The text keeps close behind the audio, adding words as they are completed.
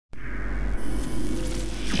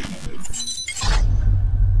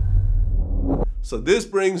So this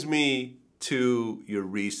brings me to your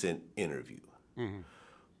recent interview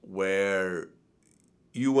where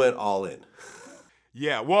you went all in.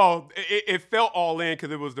 Yeah, well, it felt all in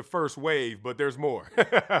because it was the first wave, but there's more.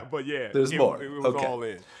 But yeah, There's more. It was Okay. all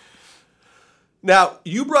in. Now,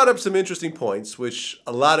 you brought up some interesting points, which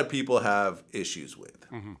a lot of people have issues with.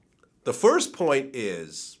 The first point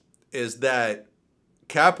is that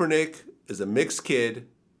Kaepernick is a mixed kid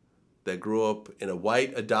that grew up in a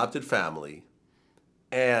white adopted family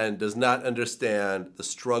and does not understand the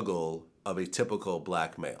struggle of a typical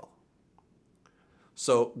black male.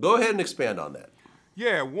 So go ahead and expand on that.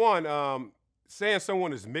 Yeah, one, saying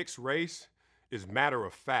someone is mixed race is matter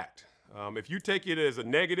of fact. If you take it as a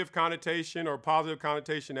negative connotation or a positive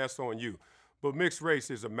connotation, that's on you. But mixed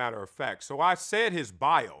race is a matter of fact. So I said his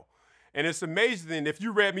bio, and it's amazing. If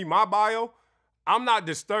you read me my bio, I'm not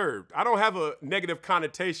disturbed. I don't have a negative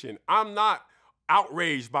connotation. I'm not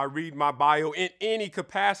outraged by reading my bio in any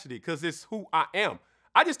capacity because it's who I am.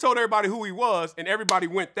 I just told everybody who he was, and everybody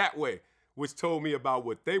went that way, which told me about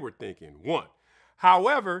what they were thinking. One.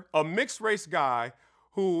 However, a mixed race guy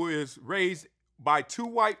who is raised by two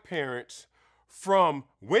white parents from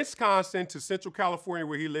Wisconsin to Central California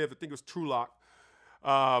where he lived, I think it was Trulock,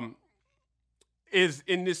 is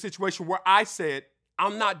in this situation where I said,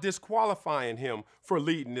 I'm not disqualifying him for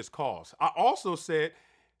leading this cause. I also said,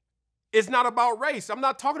 it's not about race. I'm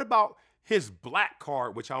not talking about his black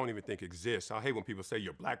card, which I don't even think exists. I hate when people say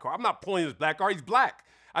your black card. I'm not pulling his black card. He's black.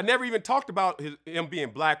 I never even talked about him being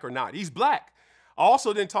black or not. He's black. I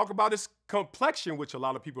also didn't talk about his complexion, which a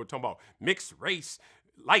lot of people are talking about. Mixed race,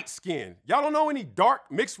 light skin. Y'all don't know any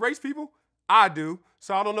dark mixed race people? I do.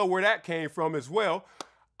 So I don't know where that came from as well.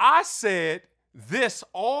 I said this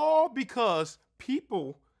all because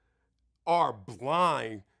people are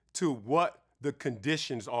blind to what the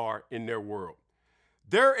conditions are in their world.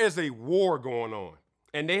 There is a war going on,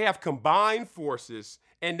 and they have combined forces,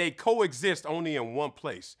 and they coexist only in one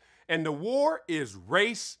place. And the war is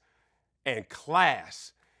race and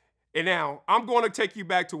class. And now I'm going to take you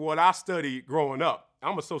back to what I studied growing up.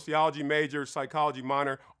 I'm a sociology major, psychology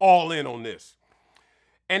minor, all in on this.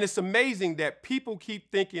 And it's amazing that people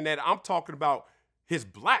keep thinking that I'm talking about his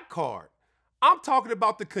black card. I'm talking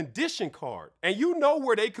about the condition card. And you know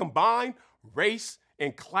where they combine race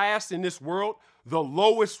and class in this world? The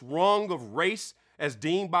lowest rung of race as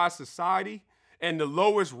deemed by society and the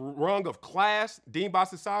lowest rung of class deemed by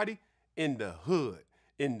society in the hood,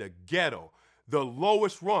 in the ghetto, the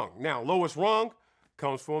lowest rung. Now, lowest rung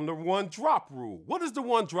comes from the one drop rule. What is the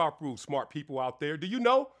one drop rule, smart people out there? Do you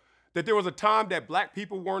know that there was a time that black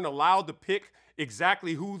people weren't allowed to pick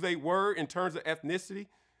exactly who they were in terms of ethnicity?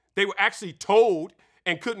 They were actually told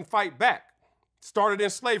and couldn't fight back. Started in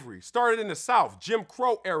slavery, started in the South, Jim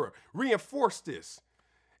Crow era, reinforced this.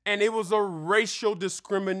 And it was a racial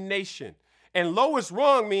discrimination. And lowest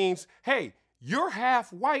rung means, hey, you're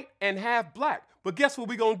half white and half black. But guess what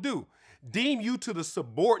we're going to do? Deem you to the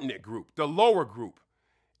subordinate group, the lower group.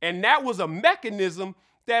 And that was a mechanism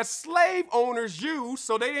that slave owners used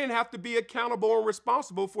so they didn't have to be accountable and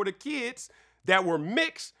responsible for the kids that were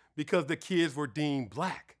mixed because the kids were deemed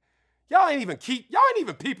black. Y'all ain't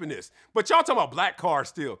even peeping this, but y'all talking about black cars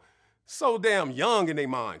still. So damn young in their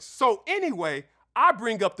minds. So anyway, I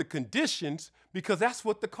bring up the conditions because that's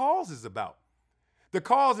what the cause is about. The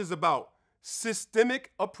cause is about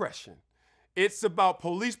systemic oppression. It's about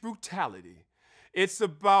police brutality. It's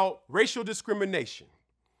about racial discrimination.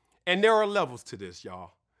 And there are levels to this,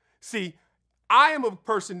 y'all. See, I am a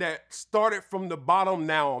person that started from the bottom,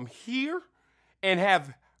 now I'm here, and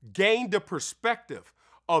have gained the perspective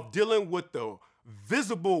of dealing with the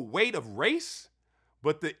visible weight of race,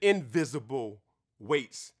 but the invisible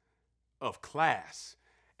weights of class.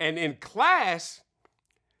 And in class,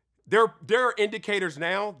 there are indicators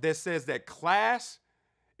now that says that class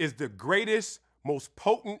is the greatest, most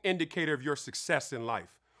potent indicator of your success in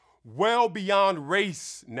life, well beyond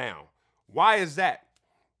race now. Why is that?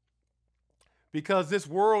 Because this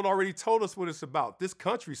world already told us what it's about. This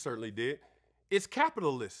country certainly did. It's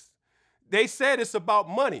capitalist. They said it's about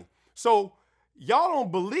money. So y'all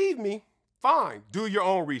don't believe me? Fine, do your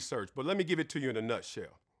own research, but let me give it to you in a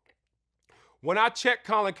nutshell. When I check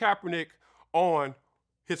Colin Kaepernick on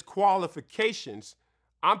his qualifications,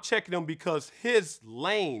 I'm checking him because his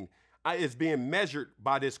lane is being measured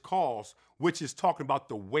by this cause, which is talking about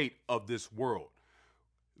the weight of this world.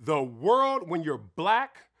 The world, when you're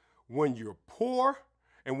black, when you're poor,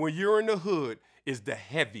 and when you're in the hood, is the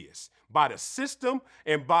heaviest by the system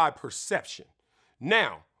and by perception.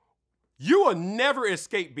 Now, you will never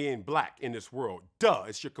escape being black in this world. Duh,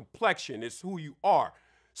 it's your complexion, it's who you are.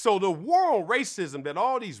 So the war on racism that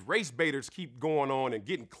all these race baiters keep going on and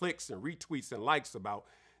getting clicks and retweets and likes about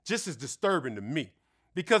just is disturbing to me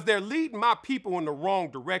because they're leading my people in the wrong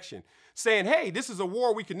direction, saying, hey, this is a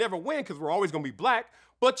war we can never win because we're always going to be black,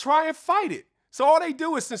 but try and fight it. So all they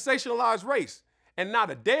do is sensationalize race. And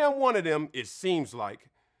not a damn one of them, it seems like,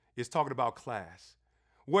 is talking about class.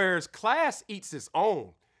 Whereas class eats its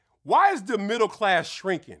own. Why is the middle class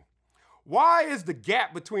shrinking? Why is the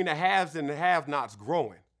gap between the haves and the have-nots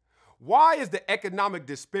growing? Why is the economic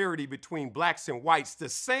disparity between blacks and whites the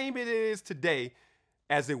same it is today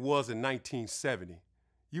as it was in 1970?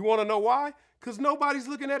 You want to know why? Because nobody's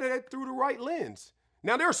looking at it through the right lens.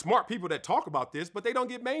 Now, there are smart people that talk about this, but they don't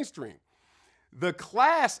get mainstream. The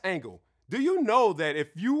class angle. Do you know that if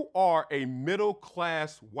you are a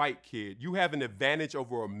middle-class white kid, you have an advantage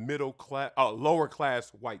over a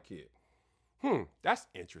lower-class white kid? That's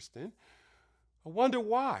interesting. I wonder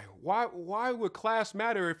why. Why would class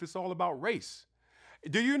matter if it's all about race?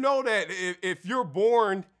 Do you know that if you're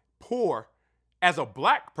born poor as a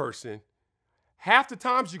black person, half the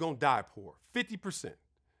times you're going to die poor, 50%.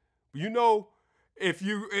 You know, if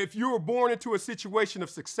you were born into a situation of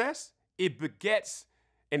success, it begets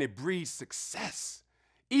and it breeds success,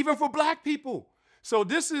 even for black people. So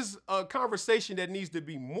this is a conversation that needs to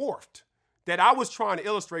be morphed that I was trying to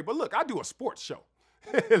illustrate. But look, I do a sports show.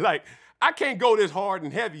 Like, I can't go this hard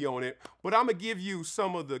and heavy on it, but I'm going to give you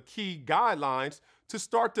some of the key guidelines to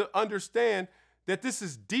start to understand that this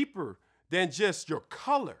is deeper than just your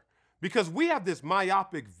color. Because we have this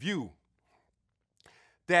myopic view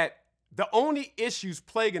that the only issues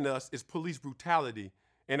plaguing us is police brutality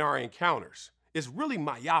in our encounters. It's really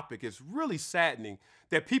myopic. It's really saddening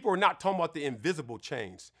that people are not talking about the invisible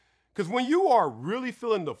chains. Because when you are really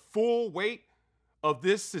feeling the full weight of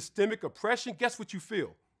this systemic oppression, guess what you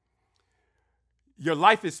feel? Your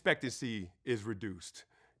life expectancy is reduced.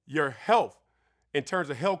 Your health, in terms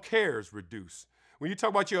of health care, is reduced. When you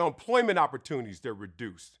talk about your employment opportunities, they're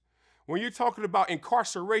reduced. When you're talking about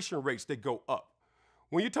incarceration rates, they go up.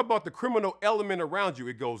 When you talk about the criminal element around you,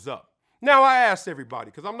 it goes up. Now, I ask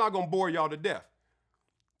everybody, because I'm not going to bore y'all to death.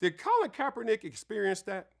 Did Colin Kaepernick experience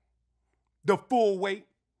that? The full weight?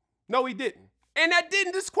 No, he didn't. And that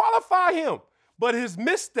didn't disqualify him. But his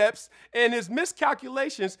missteps and his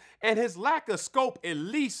miscalculations and his lack of scope, at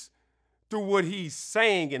least through what he's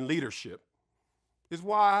saying in leadership, is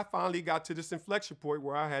why I finally got to this inflection point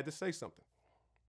where I had to say something.